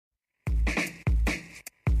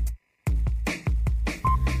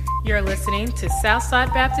You're listening to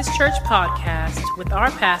Southside Baptist Church Podcast with our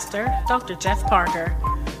pastor, Dr. Jeff Parker.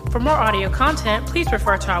 For more audio content, please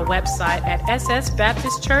refer to our website at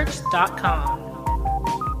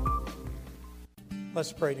ssbaptistchurch.com.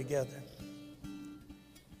 Let's pray together.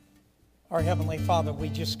 Our Heavenly Father, we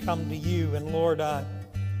just come to you, and Lord, I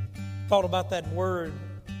thought about that word,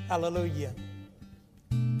 hallelujah.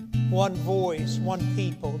 One voice, one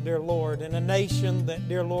people, dear Lord, in a nation that,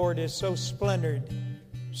 dear Lord, is so splintered,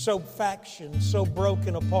 so factioned, so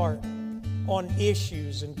broken apart on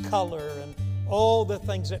issues and color and all the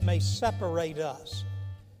things that may separate us.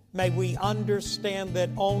 May we understand that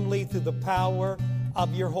only through the power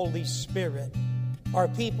of your Holy Spirit are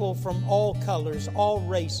people from all colors, all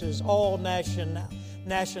races, all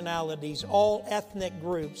nationalities, all ethnic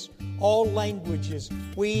groups, all languages.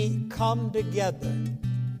 We come together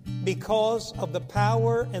because of the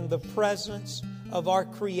power and the presence of our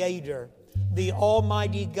Creator, the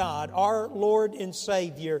Almighty God, our Lord and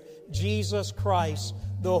Savior, Jesus Christ,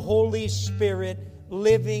 the Holy Spirit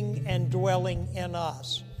living and dwelling in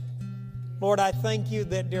us. Lord, I thank you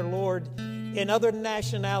that, dear Lord, in other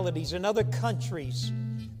nationalities, in other countries,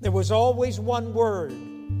 there was always one word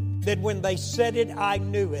that when they said it, I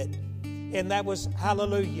knew it. And that was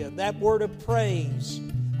hallelujah, that word of praise.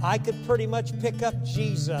 I could pretty much pick up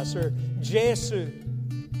Jesus or Jesu,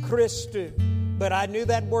 Christu, but I knew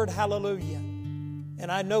that word hallelujah.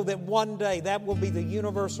 And I know that one day that will be the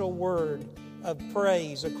universal word of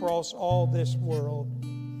praise across all this world.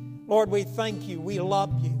 Lord, we thank you. We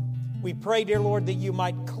love you. We pray, dear Lord, that you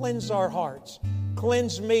might cleanse our hearts.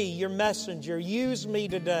 Cleanse me, your messenger. Use me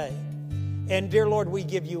today. And dear Lord, we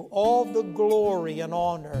give you all the glory and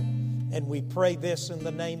honor. And we pray this in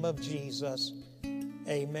the name of Jesus.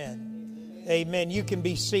 Amen. Amen. You can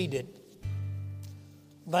be seated.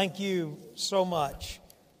 Thank you so much.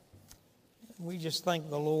 We just thank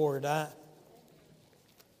the Lord. I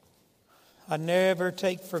never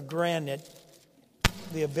take for granted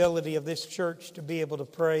the ability of this church to be able to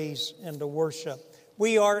praise and to worship.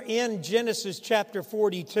 We are in Genesis chapter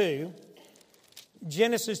 42.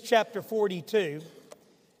 Genesis chapter 42.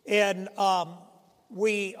 And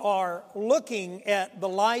we are looking at the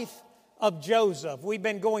life of Joseph. We've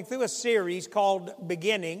been going through a series called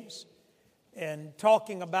Beginnings and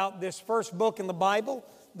talking about this first book in the Bible,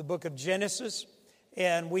 the book of Genesis.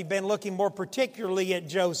 And we've been looking more particularly at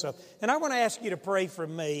Joseph. And I want to ask you to pray for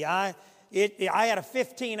me. I had a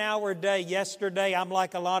 15-hour day yesterday. I'm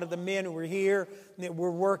like a lot of the men who were here that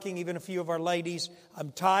were working, even a few of our ladies.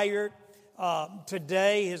 I'm tired.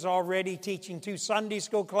 Today is already teaching 2 Sunday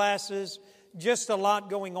school classes. Just a lot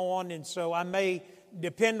going on, and so I may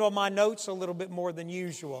depend on my notes a little bit more than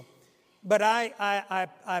usual. But I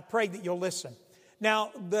pray that you'll listen.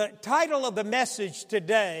 Now, the title of the message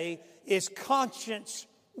today is Conscience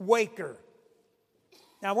Waker.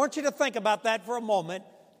 Now, I want you to think about that for a moment.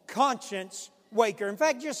 Conscience Waker. In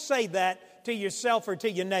fact, just say that to yourself or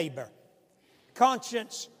to your neighbor.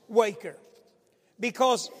 Conscience Waker.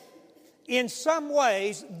 Because in some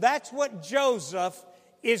ways, that's what Joseph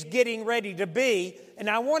is getting ready to be. And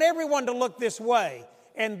I want everyone to look this way.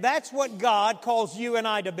 And that's what God calls you and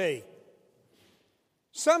I to be.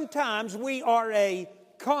 Sometimes we are a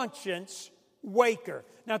conscience waker.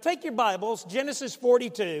 Now take your Bibles, Genesis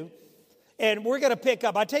 42, and we're going to pick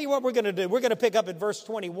up. I tell you what we're going to do. We're going to pick up at verse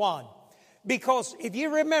 21. Because if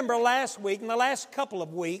you remember last week, in the last couple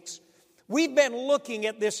of weeks, we've been looking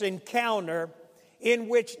at this encounter in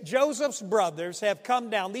which Joseph's brothers have come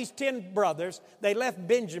down. These 10 brothers, they left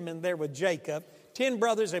Benjamin there with Jacob. 10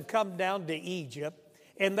 brothers have come down to Egypt,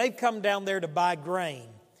 and they've come down there to buy grain.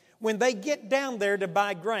 When they get down there to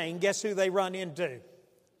buy grain, guess who they run into?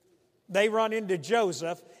 They run into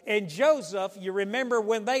Joseph. And Joseph, you remember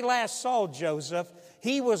when they last saw Joseph,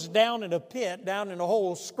 he was down in a pit, down in a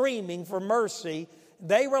hole, screaming for mercy.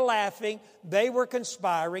 They were laughing. They were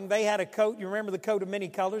conspiring. They had a coat. You remember the coat of many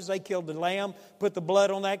colors? They killed the lamb, put the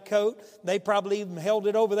blood on that coat. They probably even held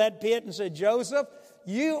it over that pit and said, Joseph,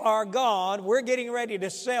 you are gone. We're getting ready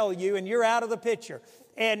to sell you, and you're out of the picture.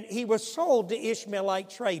 And he was sold to Ishmaelite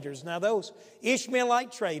traders. Now, those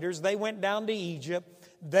Ishmaelite traders, they went down to Egypt.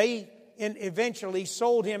 They eventually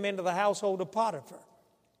sold him into the household of Potiphar.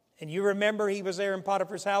 And you remember he was there in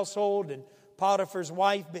Potiphar's household, and Potiphar's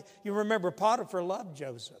wife, you remember Potiphar loved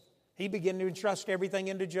Joseph. He began to entrust everything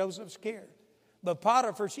into Joseph's care. But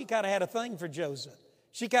Potiphar, she kind of had a thing for Joseph.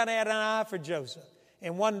 She kind of had an eye for Joseph.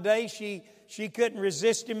 And one day she couldn't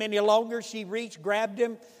resist him any longer. She reached, grabbed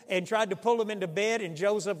him, and tried to pull him into bed. And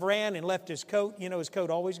Joseph ran and left his coat. You know, his coat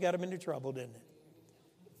always got him into trouble, didn't it?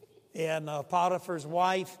 And Potiphar's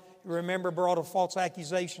wife, remember, brought a false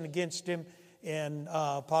accusation against him. and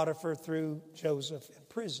Potiphar threw Joseph in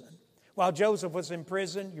prison. While Joseph was in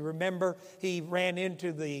prison, you remember he ran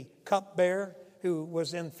into the cupbearer who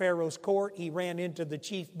was in Pharaoh's court. He ran into the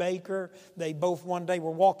chief baker. They both one day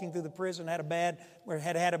were walking through the prison, had a bad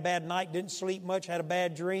night, didn't sleep much, had a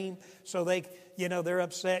bad dream. So they're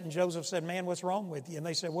upset, and Joseph said, "Man, what's wrong with you?" And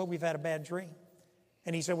they said, "Well, we've had a bad dream."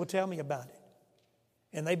 And he said, "Well, tell me about it."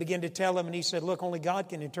 And they began to tell him, and he said, "Look, only God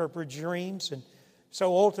can interpret dreams." And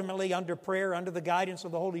so ultimately, under prayer, under the guidance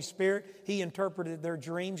of the Holy Spirit, he interpreted their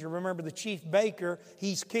dreams. You remember the chief baker,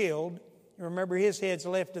 he's killed. You remember his head's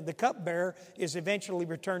lifted. The cupbearer is eventually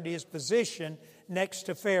returned to his position next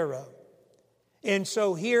to Pharaoh. And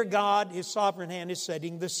so here God, His sovereign hand, is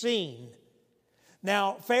setting the scene.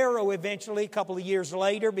 Now, Pharaoh eventually, a couple of years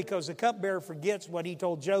later, because the cupbearer forgets what he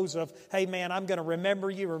told Joseph, "Hey man, I'm going to remember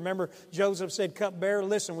you." Remember, Joseph said, "Cupbearer,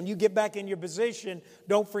 listen, when you get back in your position,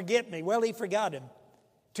 don't forget me." Well, he forgot him.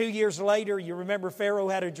 2 years later, you remember Pharaoh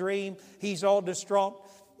had a dream. He's all distraught.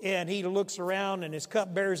 And he looks around, and his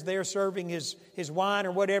cupbearer's there serving his wine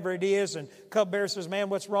or whatever it is. And cupbearer says, "Man,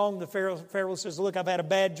 what's wrong?" The Pharaoh says, "Look, I've had a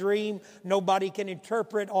bad dream. Nobody can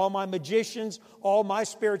interpret. All my magicians, all my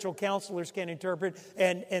spiritual counselors can interpret."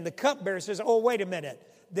 And the cupbearer says, "Oh, wait a minute.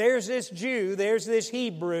 There's this Jew, there's this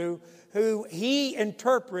Hebrew who he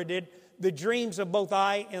interpreted the dreams of both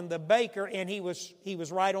I and the baker, and he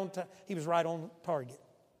was right on target."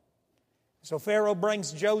 So Pharaoh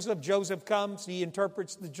brings Joseph. Joseph comes. He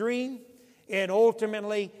interprets the dream. And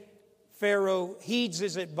ultimately, Pharaoh heeds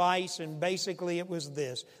his advice. And basically it was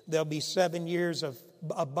this. There'll be 7 years of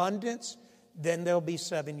abundance. Then there'll be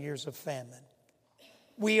 7 years of famine.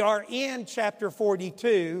 We are in chapter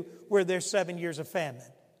 42 where there's 7 years of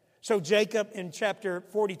famine. So Jacob in chapter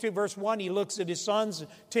 42 verse 1, he looks at his sons,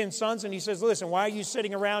 10 sons, and he says, "Listen, why are you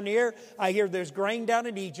sitting around here? I hear there's grain down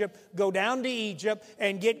in Egypt. Go down to Egypt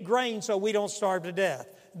and get grain so we don't starve to death."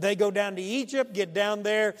 They go down to Egypt, get down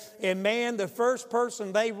there, and man, the first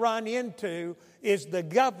person they run into is the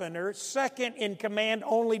governor, second in command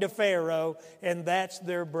only to Pharaoh, and that's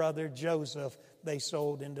their brother Joseph they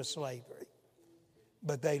sold into slavery.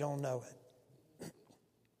 But they don't know it.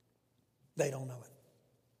 They don't know it.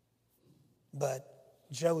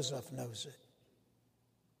 But Joseph knows it.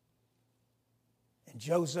 And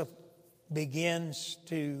Joseph begins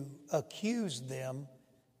to accuse them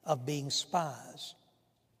of being spies.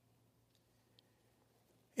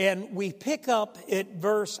 And we pick up at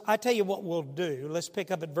I tell you what we'll do. Let's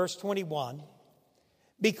pick up at verse 21.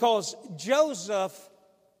 Because Joseph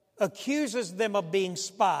accuses them of being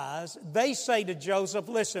spies, they say to Joseph,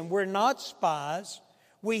 "Listen, we're not spies.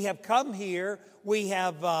 We have come here. We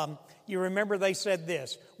have, you remember they said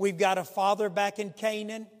this, we've got a father back in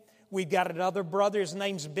Canaan. We've got another brother. His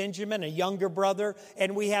name's Benjamin, a younger brother.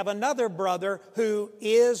 And we have another brother who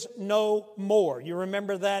is no more." You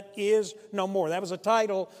remember that? Is no more. That was the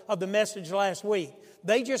title of the message last week.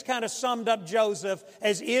 They just kind of summed up Joseph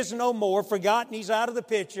as is no more, forgotten he's out of the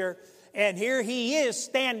picture. And here he is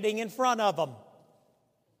standing in front of them.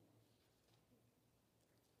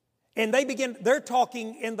 And they're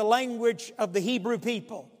talking in the language of the Hebrew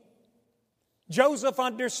people. Joseph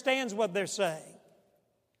understands what they're saying.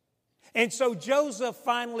 And so Joseph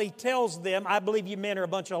finally tells them, "I believe you men are a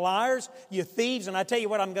bunch of liars, you thieves, and I tell you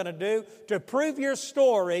what I'm going to do. To prove your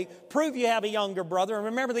story, prove you have a younger brother." And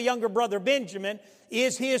remember, the younger brother, Benjamin,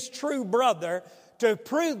 is his true brother. To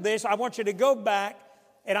prove this, I want you to go back,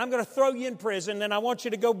 and I'm going to throw you in prison, and I want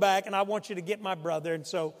you to go back, and I want you to get my brother. And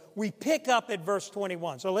so we pick up at verse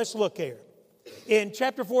 21. So let's look here. In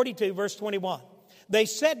chapter 42, verse 21. They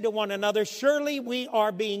said to one another, "Surely we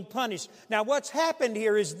are being punished." Now what's happened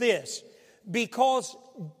here is this. Because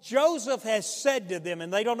Joseph has said to them,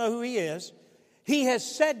 and they don't know who he is, he has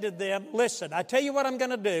said to them, "Listen, I tell you what I'm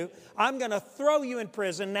going to do. I'm going to throw you in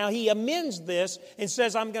prison." Now he amends this and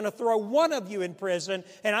says, "I'm going to throw one of you in prison,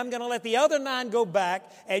 and I'm going to let the other 9 go back,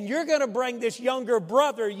 and you're going to bring this younger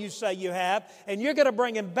brother you say you have, and you're going to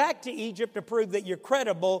bring him back to Egypt to prove that you're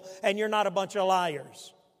credible and you're not a bunch of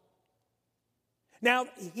liars." Now,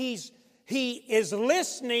 he is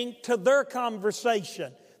listening to their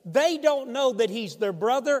conversation. They don't know that he's their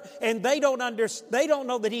brother, and they don't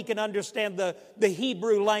know that he can understand the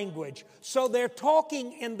Hebrew language. So they're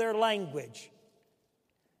talking in their language.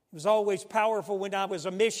 It was always powerful when I was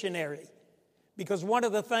a missionary, because one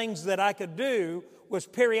of the things that I could do was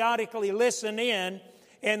periodically listen in,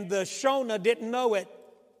 and the Shona didn't know it.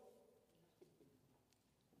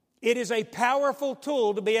 It is a powerful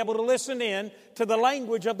tool to be able to listen in to the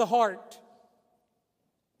language of the heart.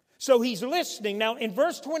 So he's listening. Now, in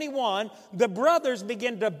verse 21, the brothers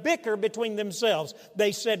begin to bicker between themselves.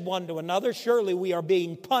 They said one to another, surely we are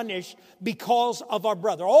being punished because of our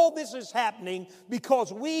brother. All this is happening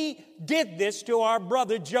because we did this to our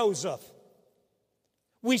brother Joseph.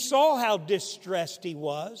 We saw how distressed he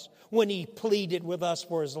was when he pleaded with us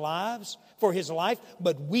for his life,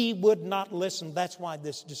 but we would not listen. That's why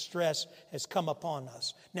this distress has come upon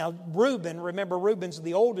us. Now, Reuben, remember Reuben's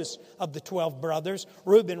the oldest of the 12 brothers.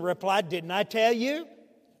 Reuben replied, didn't I tell you?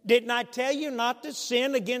 Didn't I tell you not to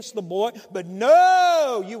sin against the boy? But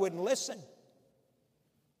no, you wouldn't listen.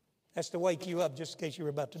 That's to wake you up just in case you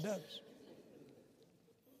were about to doze.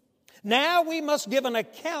 Now we must give an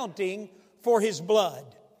accounting for his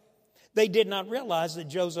blood. They did not realize that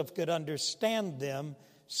Joseph could understand them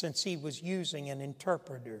since he was using an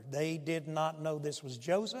interpreter. They did not know this was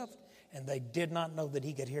Joseph, and they did not know that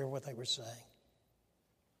he could hear what they were saying.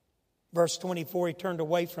 Verse 24, he turned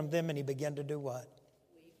away from them and he began to do what?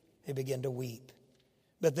 He began to weep.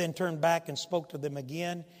 But then turned back and spoke to them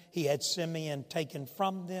again. He had Simeon taken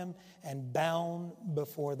from them and bound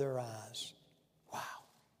before their eyes. Wow.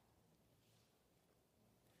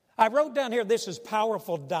 I wrote down here, this is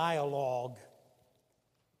powerful dialogue.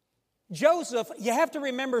 Joseph, you have to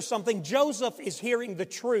remember something. Joseph is hearing the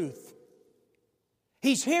truth.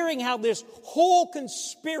 He's hearing how this whole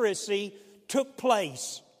conspiracy took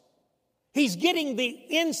place. He's getting the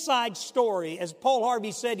inside story. As Paul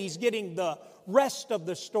Harvey said, he's getting the rest of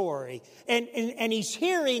the story. And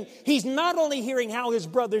he's not only hearing how his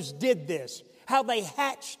brothers did this, how they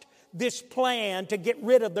hatched this plan to get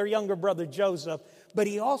rid of their younger brother Joseph, but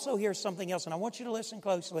he also hears something else, and I want you to listen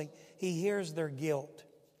closely. He hears their guilt.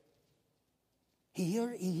 He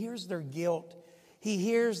hears their guilt. He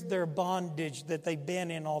hears their bondage that they've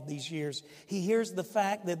been in all these years. He hears the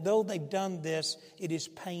fact that though they've done this, it is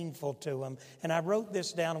painful to them. And I wrote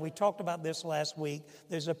this down, and we talked about this last week.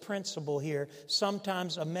 There's a principle here.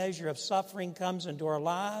 Sometimes a measure of suffering comes into our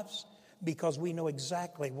lives because we know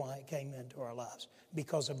exactly why it came into our lives,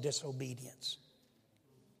 because of disobedience.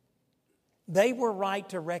 They were right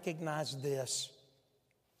to recognize this.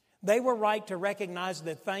 They were right to recognize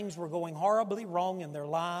that things were going horribly wrong in their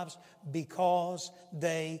lives because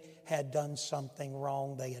they had done something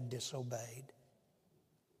wrong. They had disobeyed.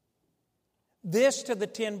 This to the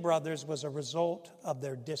 10 brothers was a result of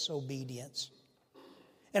their disobedience.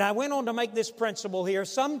 And I went on to make this principle here.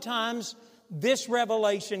 Sometimes this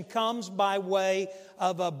revelation comes by way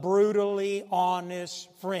of a brutally honest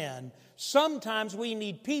friend. Sometimes we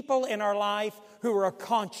need people in our life who are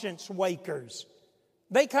conscience wakers.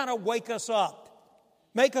 They kind of wake us up,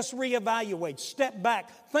 make us reevaluate, step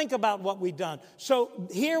back, think about what we've done. So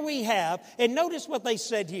here we have, and notice what they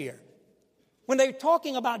said here. When they're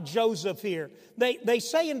talking about Joseph here, they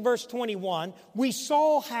say in verse 21, we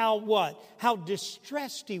saw how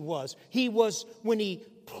distressed he was. He was when he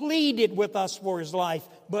pleaded with us for his life,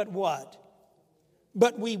 but what?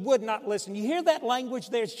 But we would not listen. You hear that language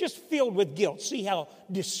there? It's just filled with guilt. See how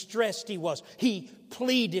distressed he was. He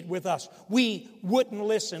pleaded with us. We wouldn't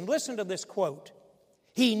listen. Listen to this quote.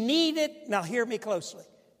 He needed, now hear me closely.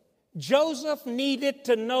 Joseph needed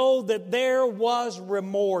to know that there was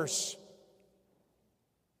remorse,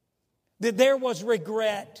 that there was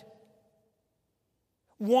regret.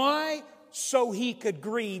 Why? So he could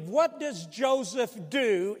grieve. What does Joseph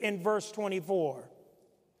do in verse 24?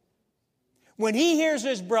 When he hears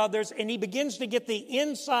his brothers and he begins to get the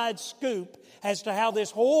inside scoop as to how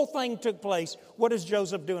this whole thing took place, what does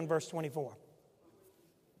Joseph do in verse 24?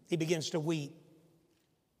 He begins to weep.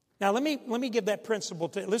 Now let me give that principle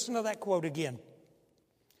to listen to that quote again.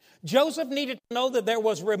 Joseph needed to know that there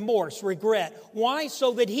was remorse, regret. Why?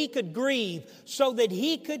 So that he could grieve, so that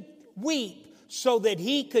he could weep, so that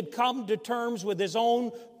he could come to terms with his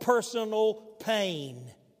own personal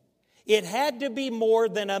pain. It had to be more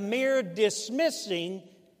than a mere dismissing,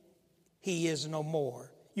 he is no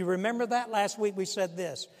more. You remember that? Last week we said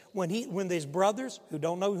this. When these brothers, who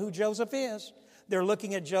don't know who Joseph is, they're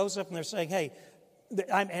looking at Joseph and they're saying, hey,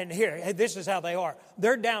 this is how they are.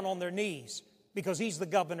 They're down on their knees because he's the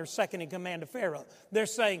governor, second in command of Pharaoh. They're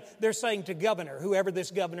saying to governor, whoever this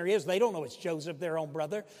governor is, they don't know it's Joseph, their own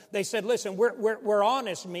brother. They said, listen, we're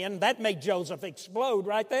honest men. That made Joseph explode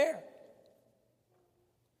right there.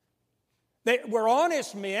 We're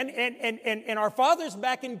honest men, and our father's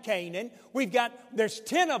back in Canaan. There's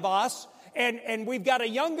 10 of us, and we've got a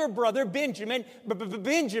younger brother, Benjamin.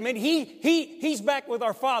 Benjamin, he's back with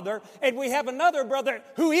our father, and we have another brother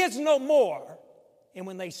who is no more. And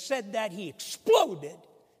when they said that, he exploded,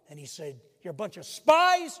 and he said, you're a bunch of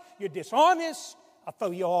spies, you're dishonest, I'll throw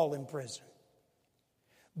you all in prison.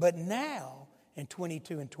 But now, and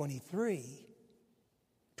 22 and 23,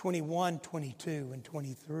 21, 22, and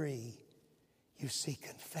 23, you see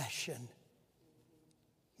confession.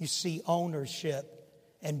 You see ownership.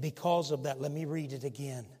 And because of that, let me read it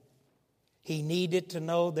again. He needed to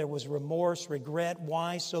know there was remorse, regret.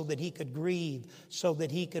 Why? So that he could grieve, so that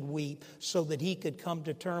he could weep, so that he could come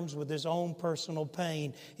to terms with his own personal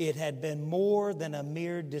pain. It had been more than a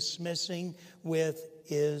mere dismissing with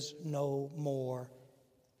is no more.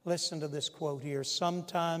 Listen to this quote here.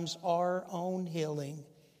 Sometimes our own healing,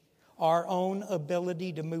 our own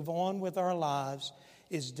ability to move on with our lives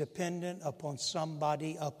is dependent upon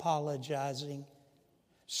somebody apologizing,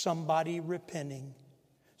 somebody repenting,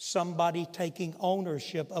 somebody taking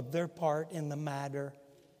ownership of their part in the matter.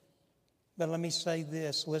 But let me say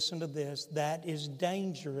this, listen to this, that is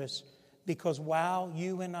dangerous because while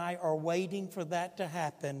you and I are waiting for that to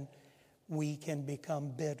happen, we can become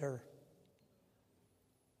bitter.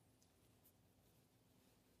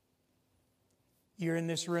 You're in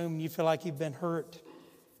this room and you feel like you've been hurt.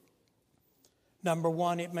 Number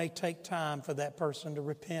one, it may take time for that person to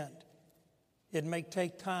repent. It may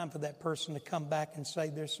take time for that person to come back and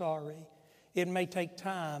say they're sorry. It may take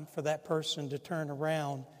time for that person to turn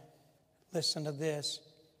around. Listen to this.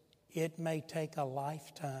 It may take a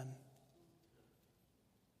lifetime.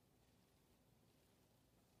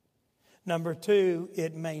 Number two,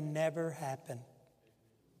 it may never happen.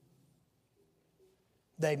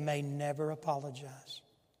 They may never apologize.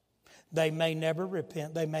 They may never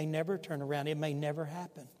repent. They may never turn around. It may never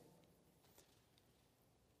happen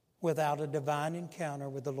without a divine encounter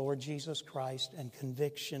with the Lord Jesus Christ and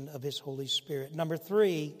conviction of His Holy Spirit. Number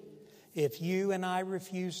three, if you and I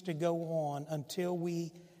refuse to go on until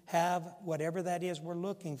we have whatever that is we're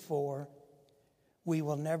looking for, we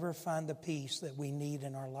will never find the peace that we need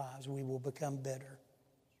in our lives. We will become bitter.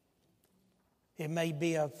 It may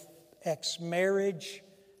be an ex-marriage,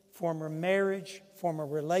 former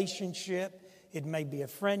relationship. It may be a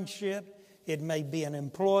friendship. It may be an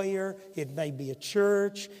employer. It may be a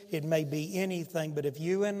church. It may be anything. But if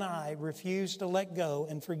you and I refuse to let go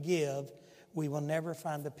and forgive, we will never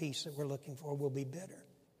find the peace that we're looking for. We'll be bitter.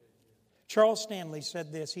 Charles Stanley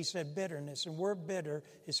said this. He said bitterness, and word bitter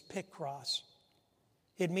is pikros.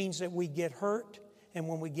 It means that we get hurt, and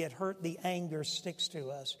when we get hurt, the anger sticks to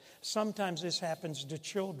us. Sometimes this happens to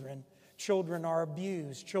children. Children are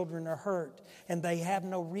abused. Children are hurt, and they have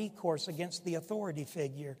no recourse against the authority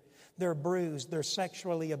figure. They're bruised. They're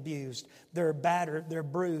sexually abused. They're battered. They're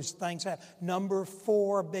bruised. Things happen. Number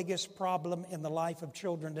 4 biggest problem in the life of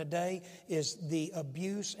children today is the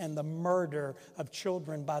abuse and the murder of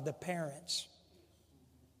children by the parents.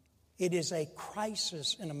 It is a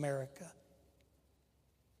crisis in America.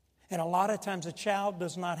 And a lot of times a child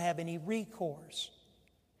does not have any recourse.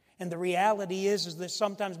 And the reality is that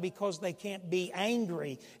sometimes because they can't be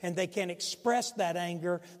angry and they can't express that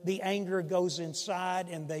anger, the anger goes inside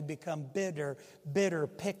and they become bitter. Bitter,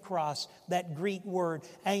 pikros, that Greek word,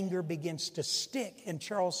 anger begins to stick. And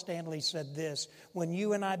Charles Stanley said this, when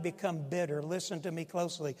you and I become bitter, listen to me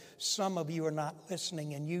closely, some of you are not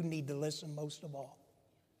listening and you need to listen most of all.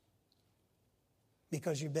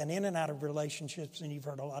 Because you've been in and out of relationships and you've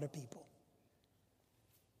hurt a lot of people.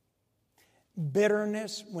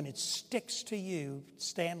 Bitterness, when it sticks to you,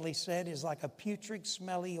 Stanley said, is like a putrid,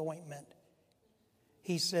 smelly ointment.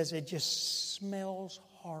 He says it just smells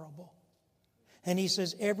horrible. And he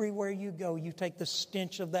says everywhere you go, you take the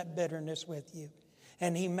stench of that bitterness with you.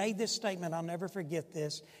 And he made this statement, I'll never forget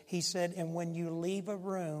this. He said, and when you leave a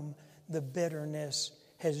room, the bitterness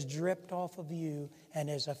has dripped off of you and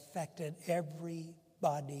has affected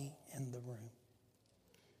everybody in the room.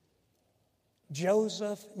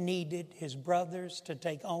 Joseph needed his brothers to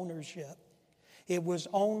take ownership. It was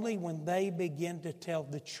only when they began to tell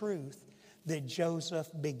the truth that Joseph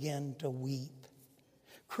began to weep.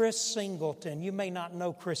 Chris Singleton, you may not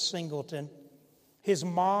know Chris Singleton. His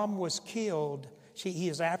mom was killed. He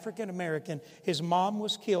is African American. His mom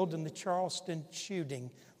was killed in the Charleston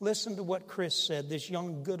shooting. Listen to what Chris said, this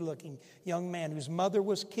young, good-looking young man whose mother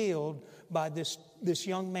was killed by this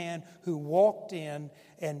young man who walked in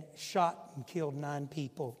and shot and killed 9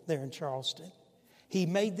 people there in Charleston. He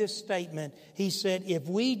made this statement. He said, if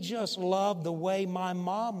we just love the way my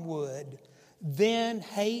mom would, then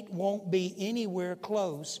hate won't be anywhere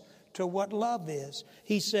close to what love is.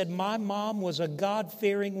 He said, my mom was a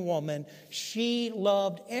God-fearing woman. She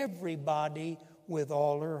loved everybody with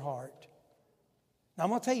all her heart. Now, I'm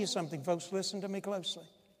going to tell you something, folks. Listen to me closely.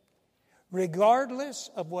 Regardless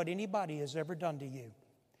of what anybody has ever done to you,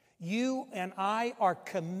 you and I are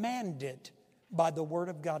commanded by the Word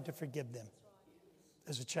of God to forgive them.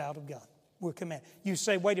 As a child of God, we're commanded. You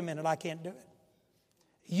say, wait a minute, I can't do it.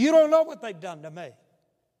 You don't know what they've done to me.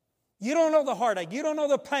 You don't know the heartache. You don't know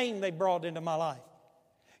the pain they brought into my life.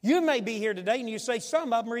 You may be here today and you say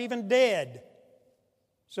some of them are even dead.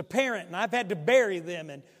 It's a parent and I've had to bury them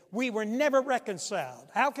and we were never reconciled.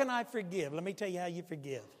 How can I forgive? Let me tell you how you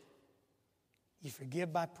forgive. You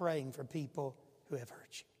forgive by praying for people who have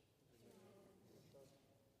hurt you.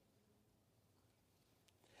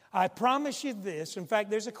 I promise you this. In fact,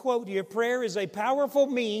 there's a quote here. Prayer is a powerful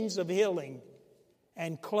means of healing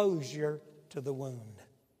and closure to the wound.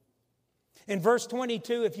 In verse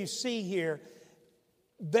 22, if you see here,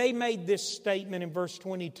 they made this statement in verse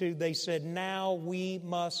 22. They said, now we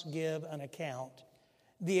must give an account.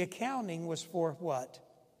 The accounting was for what?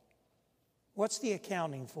 What's the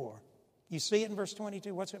accounting for? You see it in verse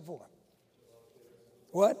 22. What's it for?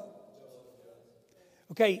 What?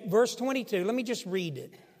 Okay, verse 22. Let me just read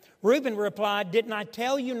it. Reuben replied, didn't I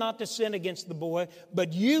tell you not to sin against the boy?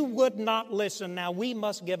 But you would not listen. Now we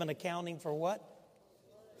must give an accounting for what?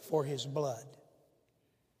 For his blood.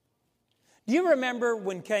 Do you remember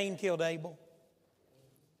when Cain killed Abel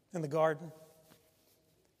in the garden?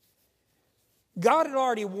 God had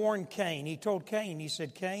already warned Cain. He told Cain, he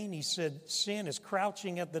said, sin is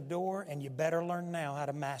crouching at the door and you better learn now how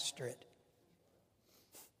to master it.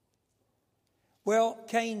 Well,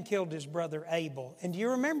 Cain killed his brother Abel. And do you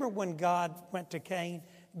remember when God went to Cain?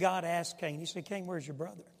 God asked Cain, he said, Cain, where's your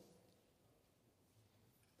brother?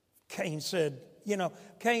 Cain said,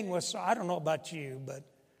 Cain was, I don't know about you, but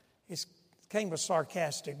Cain was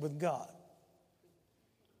sarcastic with God.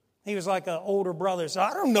 He was like an older brother, so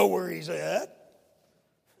I don't know where he's at.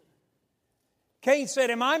 Cain said,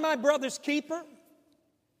 am I my brother's keeper?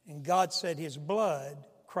 And God said, his blood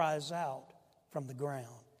cries out from the ground.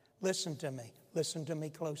 Listen to me. Listen to me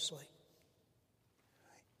closely.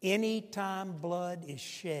 Anytime blood is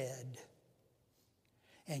shed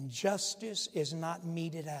and justice is not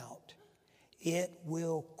meted out, it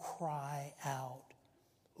will cry out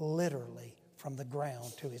literally from the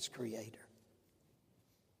ground to its creator.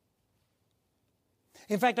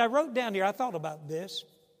 In fact, I wrote down here, I thought about this.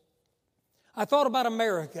 I thought about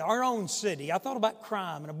America, our own city. I thought about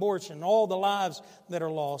crime and abortion and all the lives that are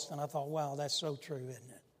lost. And I thought, wow, that's so true, isn't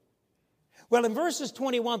it? Well, in verses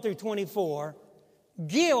 21 through 24,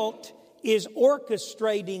 guilt is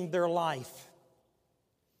orchestrating their life.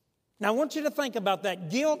 Now, I want you to think about that.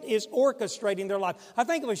 Guilt is orchestrating their life. I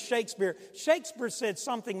think it was Shakespeare. Shakespeare said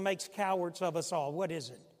something makes cowards of us all. What is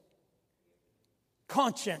it?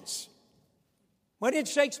 Conscience. What did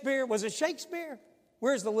Shakespeare? Was it Shakespeare?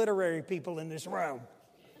 Where's the literary people in this room?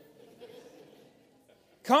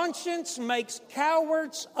 Conscience makes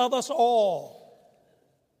cowards of us all.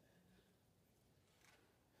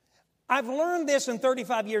 I've learned this in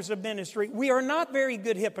 35 years of ministry. We are not very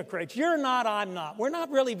good hypocrites. You're not, I'm not. We're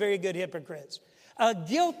not really very good hypocrites. A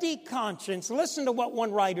guilty conscience, listen to what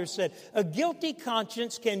one writer said, a guilty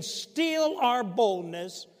conscience can steal our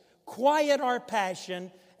boldness, quiet our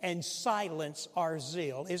passion, and silence our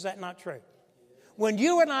zeal. Is that not true? When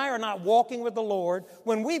you and I are not walking with the Lord,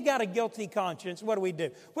 when we've got a guilty conscience, what do?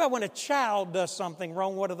 Well, when a child does something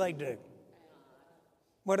wrong, what do?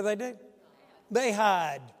 What do? They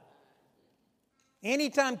hide.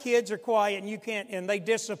 Anytime kids are quiet and they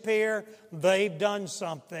disappear, they've done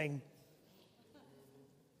something.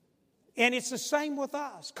 And it's the same with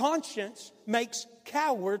us. Conscience makes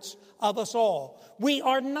cowards of us all. We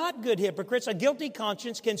are not good hypocrites. A guilty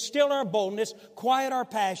conscience can still our boldness, quiet our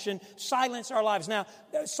passion, silence our lives. Now,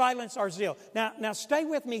 silence our zeal. Now, stay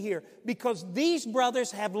with me here, because these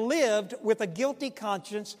brothers have lived with a guilty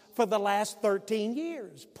conscience for the last 13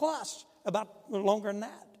 years, plus about longer than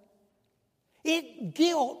that.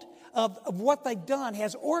 Guilt of what they've done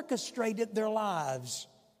has orchestrated their lives.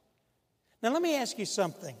 Now, let me ask you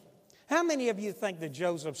something. How many of you think that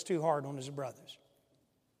Joseph's too hard on his brothers?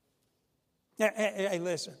 Hey,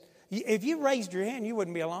 listen. If you raised your hand, you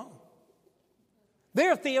wouldn't be alone.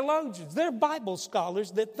 There are theologians, there are Bible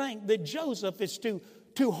scholars that think that Joseph is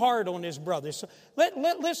too hard on his brothers. So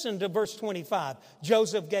listen to verse 25.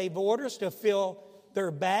 Joseph gave orders to fill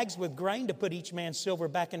their bags with grain, to put each man's silver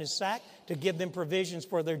back in his sack, to give them provisions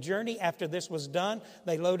for their journey. After this was done,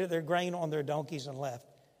 they loaded their grain on their donkeys and left.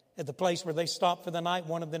 At the place where they stopped for the night,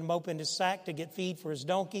 one of them opened his sack to get feed for his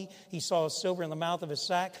donkey. He saw his silver in the mouth of his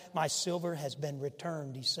sack. My silver has been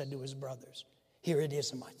returned, he said to his brothers. Here it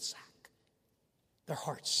is in my sack. Their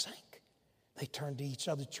hearts sank. They turned to each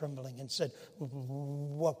other trembling and said,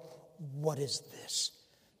 what is this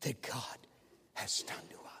that God has done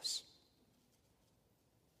to us?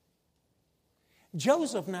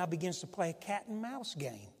 Joseph now begins to play a cat and mouse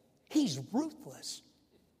game. He's ruthless.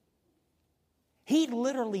 He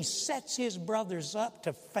literally sets his brothers up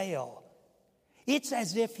to fail. It's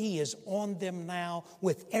as if he is on them now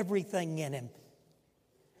with everything in him.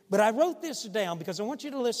 But I wrote this down because I want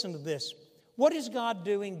you to listen to this. What is God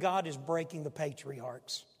doing? God is breaking the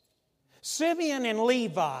patriarchs. Simeon and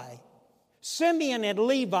Levi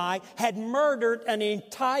had murdered an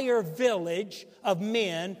entire village of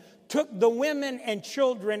men, took the women and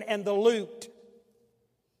children and the loot.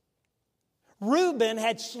 Reuben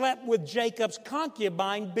had slept with Jacob's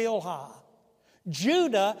concubine Bilhah.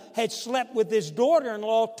 Judah had slept with his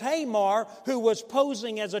daughter-in-law Tamar, who was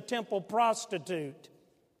posing as a temple prostitute.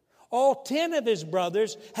 All 10 of his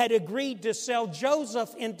brothers had agreed to sell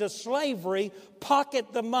Joseph into slavery,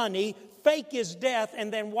 pocket the money, fake his death,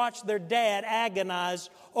 and then watch their dad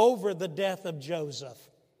agonize over the death of Joseph.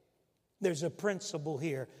 There's a principle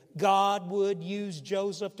here. God would use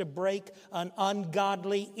Joseph to break an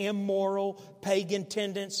ungodly, immoral, pagan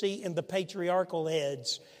tendency in the patriarchal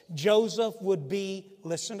heads. Joseph would be,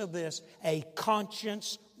 listen to this, a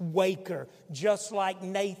conscience waker, just like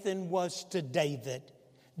Nathan was to David,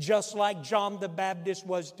 just like John the Baptist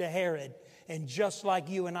was to Herod, and just like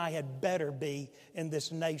you and I had better be in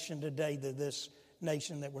this nation today, this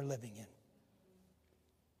nation that we're living in.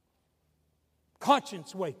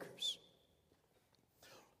 Conscience wakers.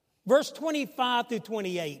 Verse 25 through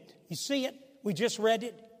 28. You see it? We just read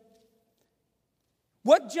it.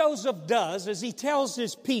 What Joseph does is he tells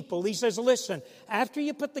his people, he says, listen, after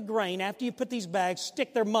you put the grain, after you put these bags,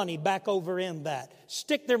 stick their money back over in that.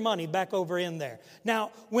 Stick their money back over in there.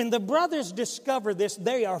 Now, when the brothers discover this,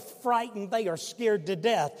 they are frightened. They are scared to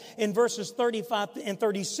death. In verses 35 and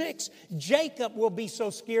 36, Jacob will be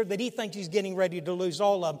so scared that he thinks he's getting ready to lose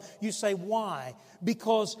all of them. You say, why?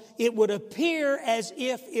 Because it would appear as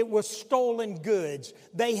if it was stolen goods.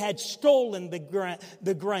 They had stolen the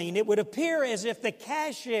grain. It would appear as if the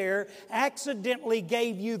cashier accidentally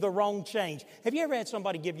gave you the wrong change. Have you ever had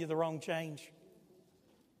somebody give you the wrong change?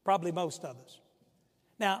 Probably most of us.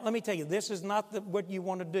 Now, let me tell you, this is not what you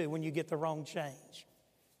want to do when you get the wrong change.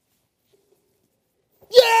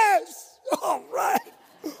 Yes! All right!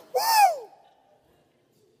 Woo!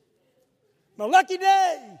 My lucky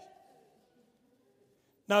day!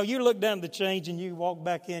 No, you look down the change and you walk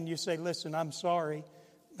back in, you say, listen, I'm sorry,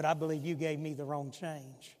 but I believe you gave me the wrong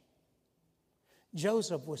change.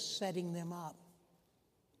 Joseph was setting them up.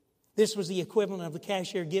 This was the equivalent of the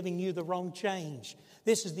cashier giving you the wrong change.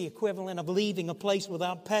 This is the equivalent of leaving a place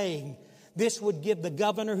without paying. This would give the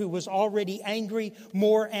governor, who was already angry,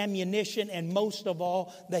 more ammunition, and most of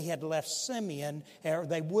all, they had left Simeon, or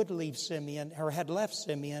they would leave Simeon, or had left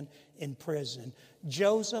Simeon in prison.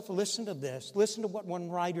 Joseph, listen to this. Listen to what one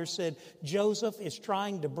writer said. Joseph is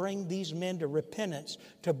trying to bring these men to repentance,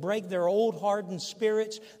 to break their old hardened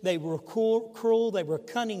spirits. They were cruel, they were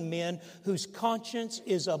cunning men whose conscience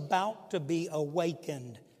is about to be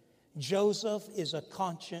awakened. Joseph is a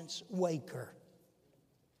conscience waker.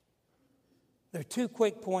 There are 2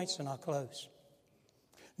 quick points and I'll close.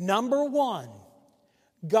 Number 1,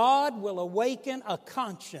 God will awaken a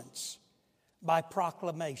conscience by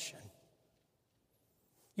proclamation.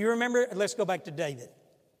 You remember, let's go back to David.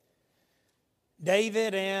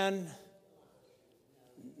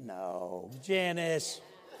 Janice.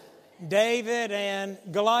 David and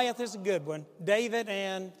Goliath is a good one. David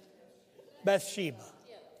and Bathsheba.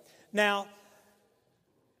 Now,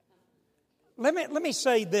 let me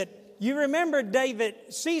say that you remember David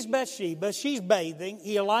sees Bathsheba. She's bathing.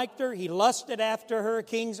 He liked her. He lusted after her.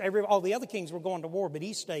 All the other kings were going to war, but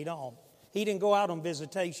he stayed home. He didn't go out on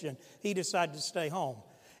visitation. He decided to stay home.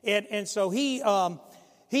 And so he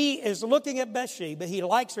is looking at Bathsheba. He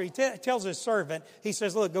likes her. He tells his servant, he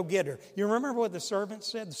says, look, go get her. You remember what the servant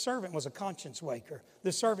said? The servant was a conscience waker.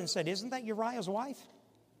 The servant said, isn't that Uriah's wife?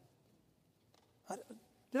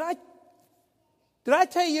 Did I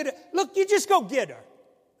tell you to, look, you just go get her.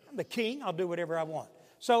 I'm the king. I'll do whatever I want.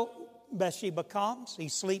 So Bathsheba comes. He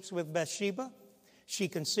sleeps with Bathsheba. She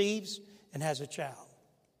conceives and has a child.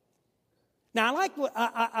 Now,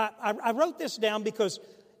 I wrote this down because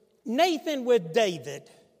Nathan with David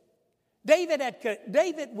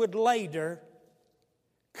would later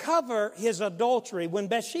cover his adultery. When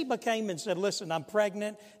Bathsheba came and said, listen, I'm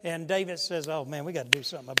pregnant, and David says, oh man, we got to do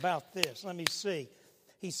something about this. Let me see.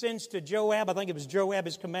 He sends to Joab, I think it was Joab,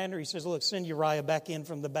 his commander. He says, look, send Uriah back in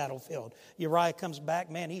from the battlefield. Uriah comes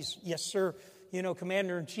back. Man, he's, yes, sir,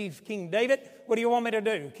 Commander-in-Chief King David. What do you want me to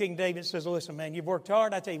do? King David says, listen, man, you've worked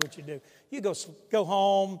hard. I tell you what you do. You go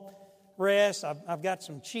home, rest. I've got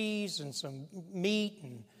some cheese and some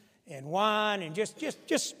meat and wine, and just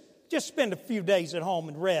spend a few days at home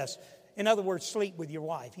and rest. In other words, sleep with your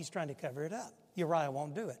wife. He's trying to cover it up. Uriah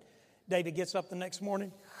won't do it. David gets up the next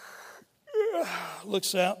morning,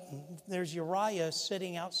 looks out, and there's Uriah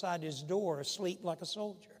sitting outside his door, asleep like a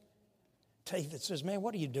soldier. David says, man,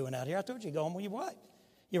 what are you doing out here? I told you to go home with your wife.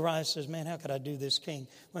 Uriah says, man, how could I do this, king?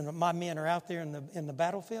 When my men are out there in the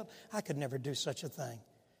battlefield, I could never do such a thing.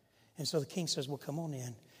 And so the king says, well, come on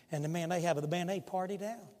in. And the man they party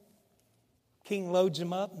down. King loads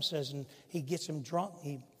him up and says, and he gets him drunk.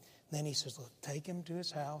 Then he says, look, take him to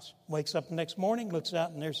his house. Wakes up the next morning, looks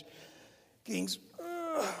out, and there's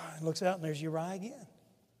looks out, and there's Uriah again.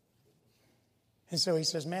 And so he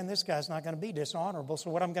says, man, this guy's not going to be dishonorable. So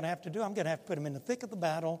what I'm going to have to do, I'm going to have to put him in the thick of the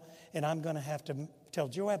battle, and I'm going to have to tell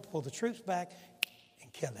Joab to pull the troops back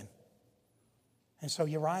and kill him. And so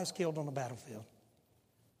Uriah's killed on the battlefield.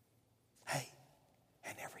 Hey,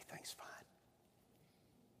 and everything's fine.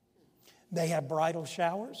 They have bridal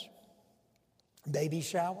showers, baby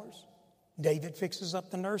showers. David fixes up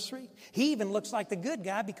the nursery. He even looks like the good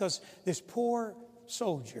guy because this poor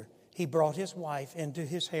soldier, he brought his wife into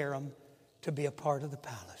his harem to be a part of the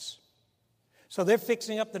palace. So they're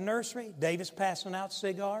fixing up the nursery. David's passing out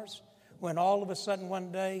cigars when all of a sudden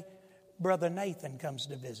one day, Brother Nathan comes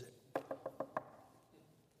to visit.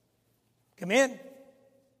 Come in.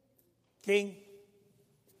 King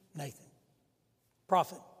Nathan.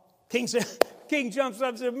 Prophet. King jumps up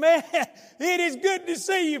and says, man, it is good to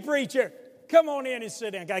see you, preacher. Come on in and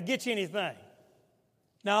sit down. Can I get you anything?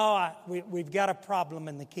 No, we've got a problem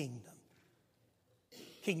in the kingdom.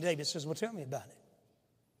 King David says, well, tell me about it.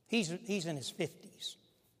 He's in his 50s.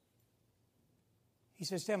 He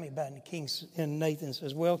says, tell me about it. And Nathan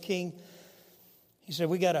says, well, King, he said,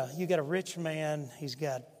 you got a rich man. He's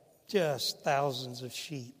got just thousands of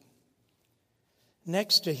sheep.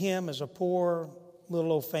 Next to him is a poor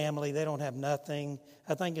little old family. They don't have nothing.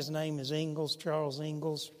 I think his name is Ingalls, Charles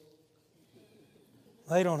Ingalls.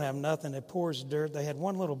 They don't have nothing. They're poor as dirt. They had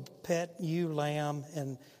one little pet ewe lamb,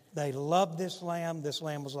 and they loved this lamb. This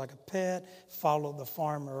lamb was like a pet, followed the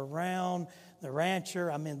farmer around, the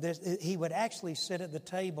rancher. I mean, he would actually sit at the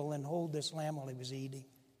table and hold this lamb while he was eating.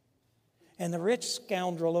 And the rich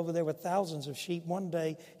scoundrel over there with thousands of sheep, one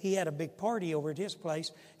day he had a big party over at his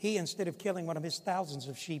place. He, instead of killing one of his thousands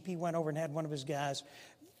of sheep, he went over and had one of his guys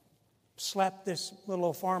slap this little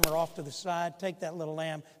old farmer off to the side, take that little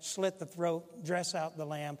lamb, slit the throat, dress out the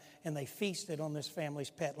lamb, and they feasted on this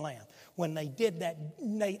family's pet lamb. When they did that,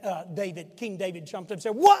 King David jumped up and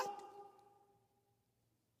said, what?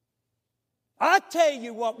 I tell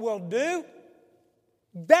you what we'll do.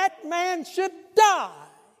 That man should die.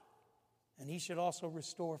 And he should also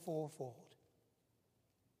restore fourfold.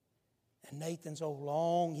 And Nathan's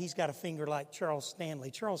he's got a finger like Charles Stanley.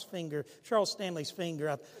 Charles Stanley's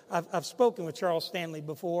finger, I've spoken with Charles Stanley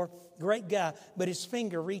before. Great guy, but his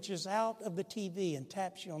finger reaches out of the TV and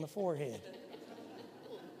taps you on the forehead.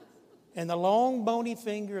 And the long bony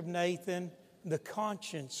finger of Nathan, the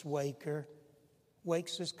conscience waker,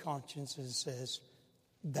 wakes his conscience and says,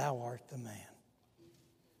 thou art the man.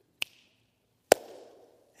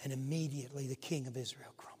 And immediately the king of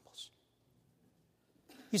Israel crumbles.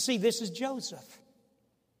 You see, this is Joseph.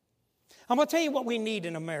 I'm going to tell you what we need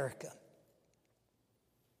in America.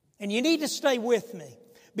 And you need to stay with me.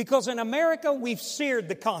 Because in America, we've seared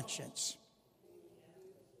the conscience.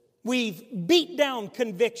 We've beat down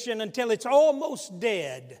conviction until it's almost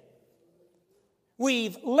dead.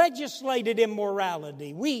 We've legislated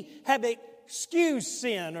immorality. We have excused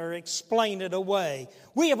sin or explained it away.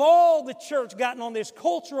 We have all the church gotten on this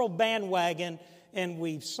cultural bandwagon and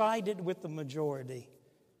we've sided with the majority.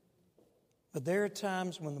 But there are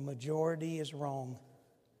times when the majority is wrong.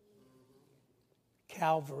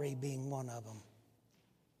 Calvary being one of them.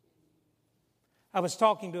 I was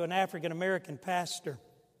talking to an African American pastor.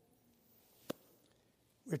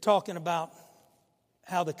 We're talking about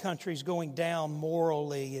how the country's going down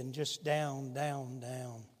morally and just down, down,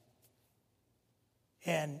 down.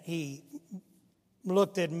 And he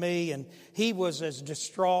looked at me and he was as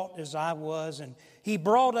distraught as I was, and he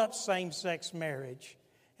brought up same-sex marriage.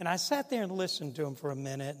 And I sat there and listened to him for a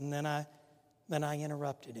minute, and then I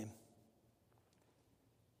interrupted him.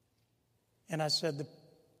 And I said, the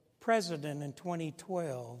president in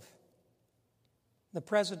 2012,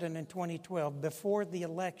 before the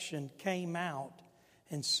election, came out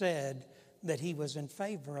and said that he was in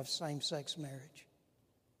favor of same-sex marriage.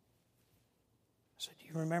 I said, do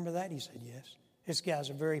you remember that? He said, yes. This guy's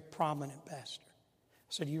a very prominent pastor. I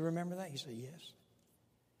said, do you remember that? He said, yes.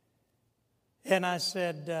 And I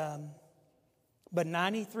said, but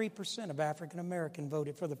 93% of African American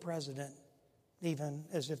voted for the president, even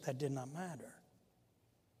as if that did not matter.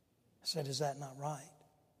 I said, is that not right?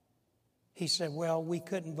 He said, well, we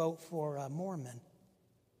couldn't vote for a Mormon.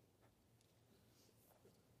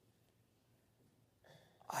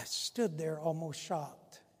 I stood there almost shocked.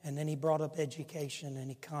 And then he brought up education and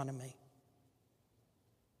economy.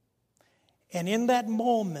 And in that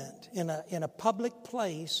moment, in a public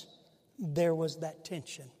place, there was that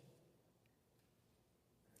tension.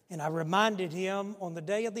 And I reminded him on the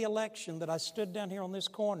day of the election that I stood down here on this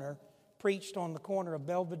corner, preached on the corner of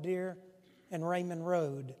Belvedere and Raymond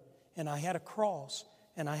Road, and I had a cross,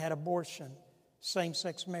 and I had abortion,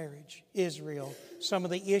 same-sex marriage, Israel, some of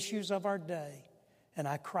the issues of our day, and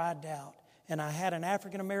I cried out. And I had an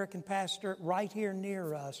African-American pastor right here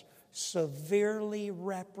near us severely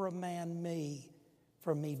reprimand me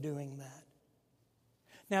for me doing that.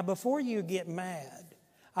 Now, before you get mad,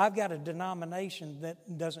 I've got a denomination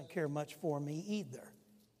that doesn't care much for me either.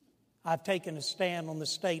 I've taken a stand on the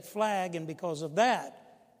state flag, and because of that,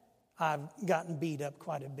 I've gotten beat up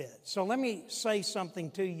quite a bit. So let me say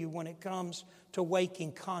something to you when it comes to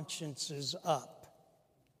waking consciences up.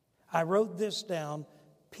 I wrote this down.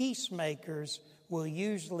 Peacemakers will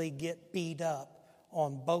usually get beat up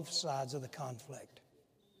on both sides of the conflict.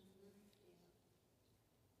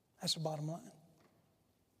 That's the bottom line.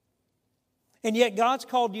 And yet God's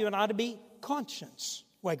called you and I to be conscience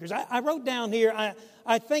wakers. I wrote down here,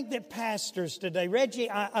 I think that pastors today, Reggie,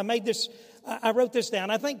 I wrote this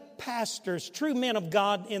down. I think pastors, true men of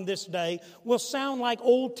God in this day, will sound like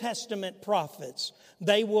Old Testament prophets.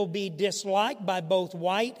 They will be disliked by both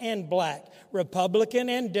white and black, Republican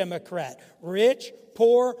and Democrat, rich,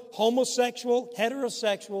 poor, homosexual,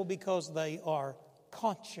 heterosexual, because they are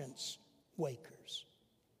conscience wakers.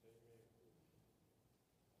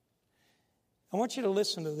 I want you to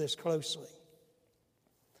listen to this closely.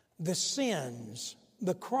 The sins,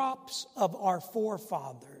 the crops of our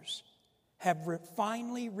forefathers have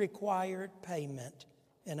finally required payment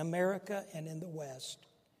in America and in the West.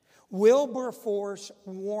 Wilberforce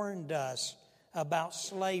warned us about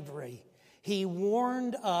slavery. He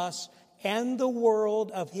warned us and the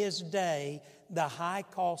world of his day the high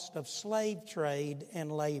cost of slave trade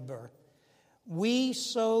and labor. We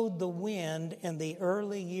sowed the wind in the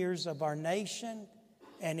early years of our nation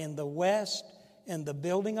and in the West in the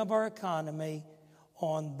building of our economy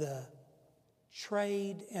on the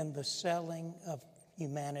trade and the selling of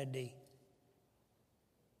humanity.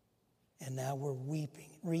 And now we're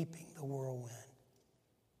reaping the whirlwind.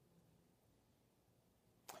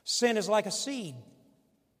 Sin is like a seed.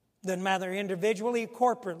 Doesn't matter individually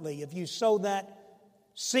or corporately. If you sow that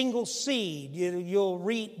single seed, you'll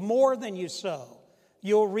reap more than you sow.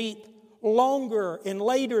 You'll reap longer and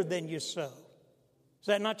later than you sow. Is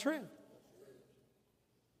that not true?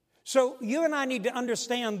 So you and I need to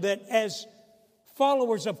understand that as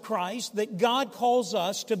followers of Christ, that God calls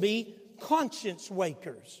us to be conscience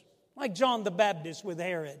wakers. Like John the Baptist with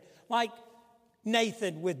Herod. Like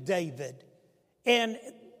Nathan with David. And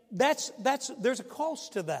there's a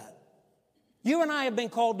cost to that. You and I have been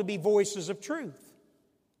called to be voices of truth.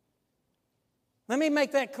 Let me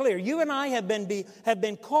make that clear. You and I have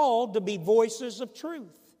been called to be voices of truth.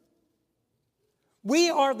 We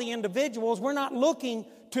are the individuals. We're not looking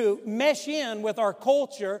to mesh in with our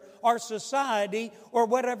culture, our society, or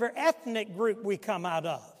whatever ethnic group we come out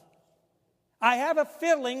of. I have a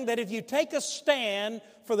feeling that if you take a stand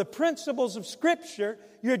for the principles of Scripture,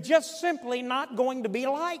 you're just simply not going to be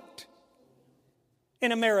liked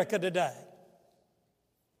in America today.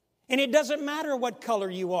 And it doesn't matter what color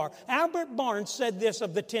you are. Albert Barnes said this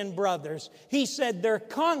of the 10 brothers. He said their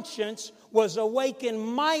conscience was awakened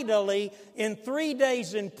mightily in 3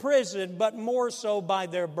 days in prison, but more so by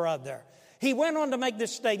their brother. He went on to make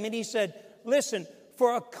this statement. He said, listen,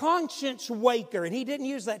 for a conscience waker, and he didn't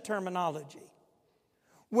use that terminology.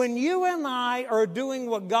 When you and I are doing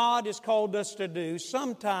what God has called us to do,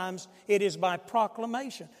 sometimes it is by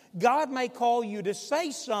proclamation. God may call you to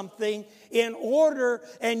say something in order,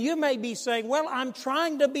 and you may be saying, well, I'm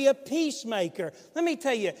trying to be a peacemaker. Let me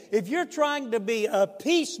tell you, if you're trying to be a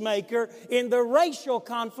peacemaker in the racial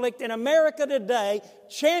conflict in America today,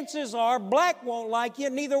 chances are black won't like you,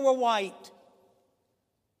 neither will white.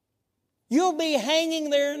 You'll be hanging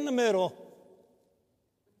there in the middle.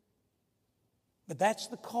 But that's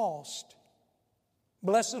the cost.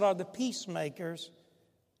 Blessed are the peacemakers,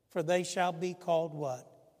 for they shall be called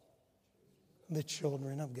what? The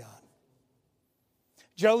children of God.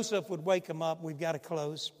 Joseph would wake him up. We've got to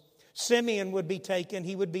close. Simeon would be taken.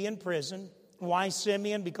 He would be in prison. Why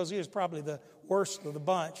Simeon? Because he was probably the worst of the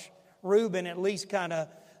bunch. Reuben at least kind of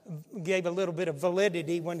gave a little bit of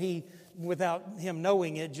validity when he, without him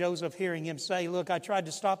knowing it, Joseph hearing him say, look, I tried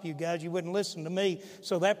to stop you guys. You wouldn't listen to me.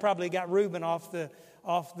 So that probably got Reuben off the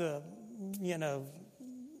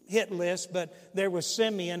hit list, but there was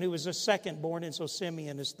Simeon, who was the second born, and so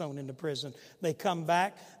Simeon is thrown into prison. They come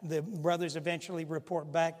back. The brothers eventually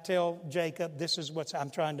report back, tell Jacob, this is what's, I'm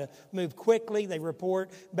trying to move quickly. They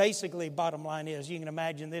report. Basically, bottom line is, you can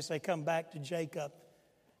imagine this, they come back to Jacob,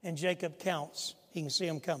 and Jacob counts. He can see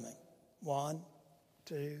them coming. 1,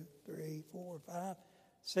 2, 3, 4, 5,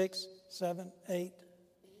 6, 7, 8,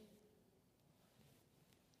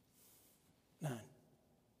 9.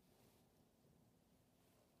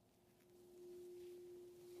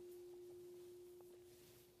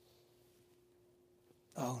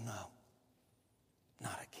 Oh, no,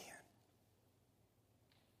 not again.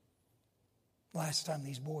 Last time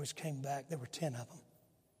these boys came back, there were 10 of them.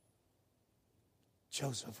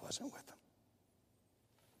 Joseph wasn't with them.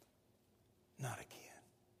 Not again.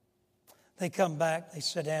 They come back, they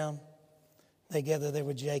sit down, they gather there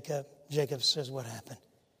with Jacob. Jacob says, what happened?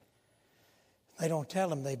 They don't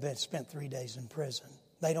tell him they've been spent 3 days in prison.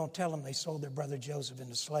 They don't tell him they sold their brother Joseph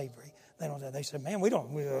into slavery. They said, man, we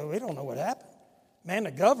don't know what happened. Man,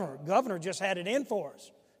 the governor just had it in for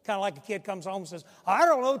us. Kind of like a kid comes home and says, I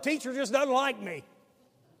don't know, teacher just doesn't like me.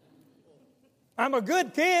 I'm a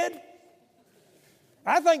good kid.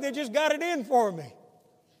 I think they just got it in for me.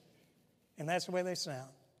 And that's the way they sound.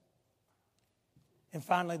 And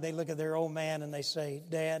finally they look at their old man and they say,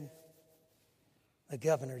 Dad, the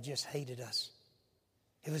governor just hated us.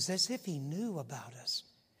 It was as if he knew about us.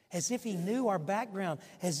 As if he knew our background,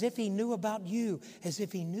 as if he knew about you, as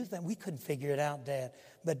if he knew that. We couldn't figure it out, Dad.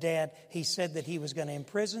 But Dad, he said that he was going to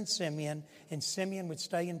imprison Simeon, and Simeon would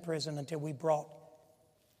stay in prison until we brought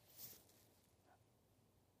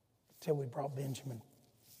Benjamin.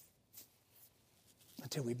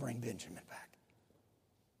 Until we bring Benjamin back.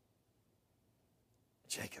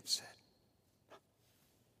 Jacob said.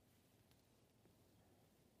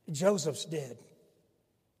 Joseph's dead.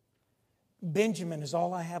 Benjamin is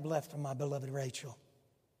all I have left of my beloved Rachel.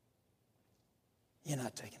 You're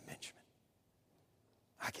not taking Benjamin.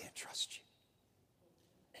 I can't trust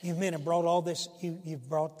you. You men have brought all this, you've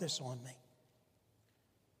brought this on me.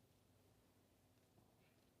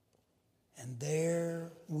 And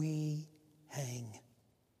there we hang.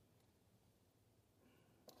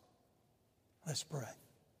 Let's pray.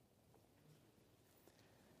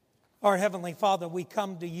 Our Heavenly Father, we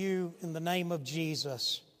come to you in the name of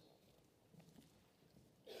Jesus.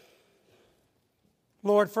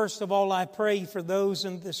 Lord, first of all, I pray for those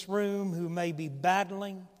in this room who may be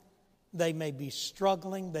battling, they may be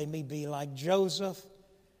struggling, they may be like Joseph.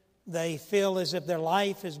 They feel as if their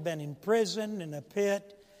life has been imprisoned in a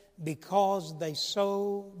pit because they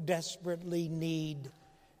so desperately need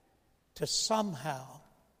to somehow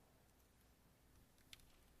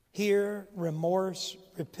hear remorse,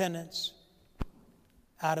 repentance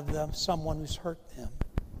out of them, someone who's hurt them.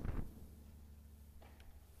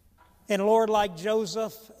 And Lord, like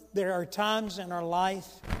Joseph, there are times in our life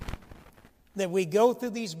that we go through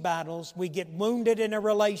these battles. We get wounded in a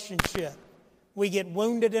relationship. We get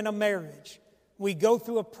wounded in a marriage. We go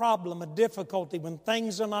through a problem, a difficulty when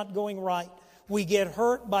things are not going right. We get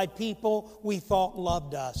hurt by people we thought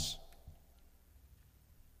loved us.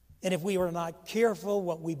 And if we are not careful,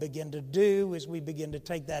 what we begin to do is we begin to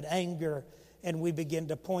take that anger and we begin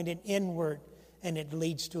to point it inward, and it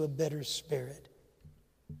leads to a bitter spirit.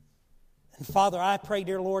 And Father, I pray,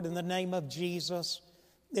 dear Lord, in the name of Jesus,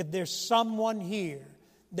 if there's someone here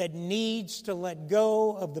that needs to let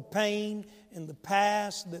go of the pain in the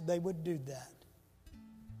past, that they would do that.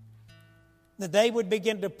 That they would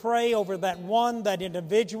begin to pray over that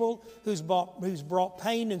individual who's brought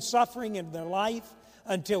pain and suffering into their life,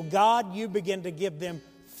 until, God, you begin to give them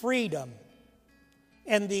freedom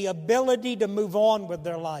and the ability to move on with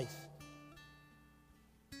their life.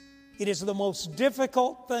 It is the most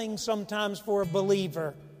difficult thing sometimes for a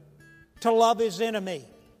believer to love his enemy,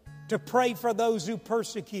 to pray for those who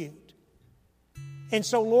persecute. And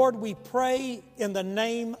so, Lord, we pray in the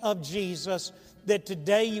name of Jesus that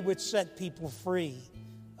today you would set people free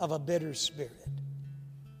of a bitter spirit.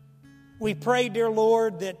 We pray, dear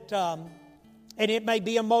Lord, that, and it may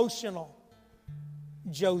be emotional,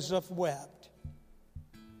 Joseph wept.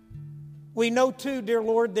 We know too, dear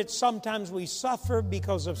Lord, that sometimes we suffer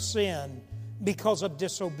because of sin, because of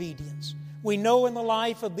disobedience. We know in the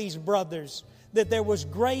life of these brothers that there was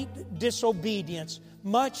great disobedience,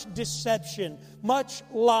 much deception, much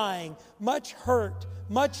lying, much hurt,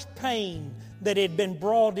 much pain that had been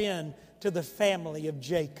brought in to the family of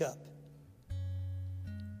Jacob.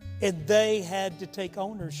 And they had to take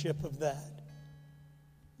ownership of that.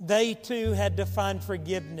 They too had to find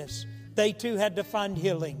forgiveness. They too had to find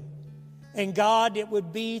healing. And God, it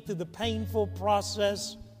would be through the painful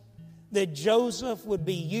process that Joseph would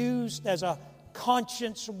be used as a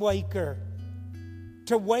conscience waker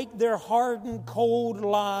to wake their hardened, cold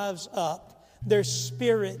lives up, their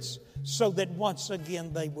spirits, so that once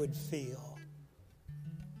again they would feel.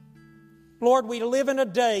 Lord, we live in a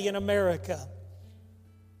day in America.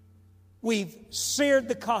 We've seared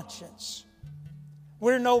the conscience.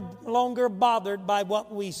 We're no longer bothered by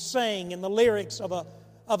what we sing in the lyrics of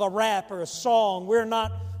a rap or a song. We're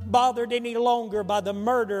not bothered any longer by the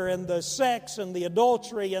murder and the sex and the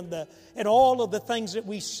adultery and all of the things that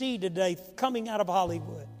we see today coming out of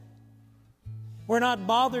Hollywood. We're not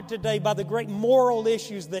bothered today by the great moral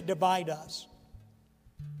issues that divide us.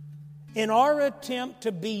 In our attempt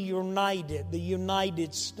to be united, the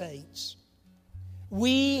United States,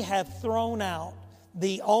 we have thrown out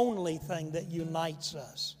the only thing that unites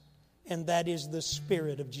us, and that is the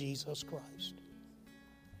Spirit of Jesus Christ.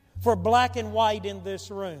 For black and white in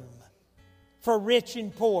this room, for rich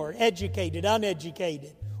and poor, educated,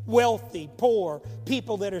 uneducated, wealthy, poor,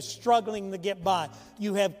 people that are struggling to get by,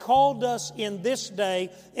 you have called us in this day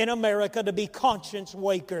in America to be conscience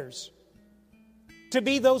wakers, to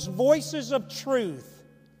be those voices of truth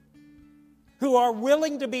who are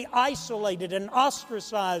willing to be isolated and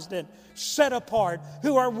ostracized and set apart,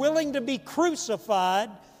 who are willing to be crucified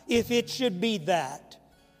if it should be that,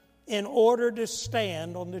 in order to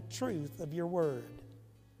stand on the truth of your word.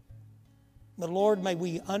 But Lord, may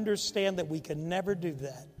we understand that we can never do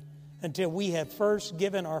that until we have first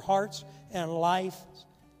given our hearts and life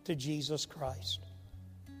to Jesus Christ.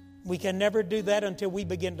 We can never do that until we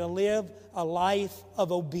begin to live a life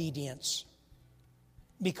of obedience,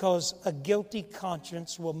 because a guilty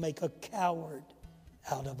conscience will make a coward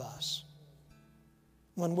out of us.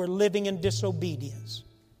 When we're living in disobedience,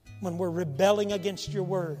 when we're rebelling against your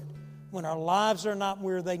word, when our lives are not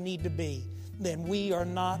where they need to be, then we are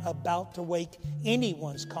not about to wake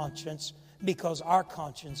anyone's conscience, because our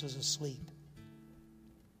conscience is asleep.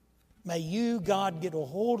 May you, God, get a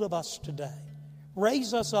hold of us today.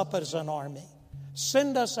 Raise us up as an army.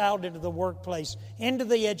 Send us out into the workplace, into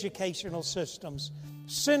the educational systems.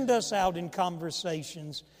 Send us out in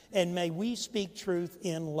conversations, and may we speak truth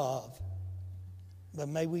in love. But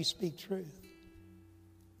may we speak truth.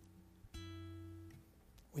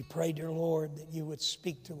 We pray, dear Lord, that you would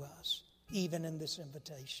speak to us, even in this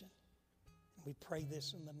invitation. We pray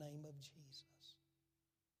this in the name of Jesus.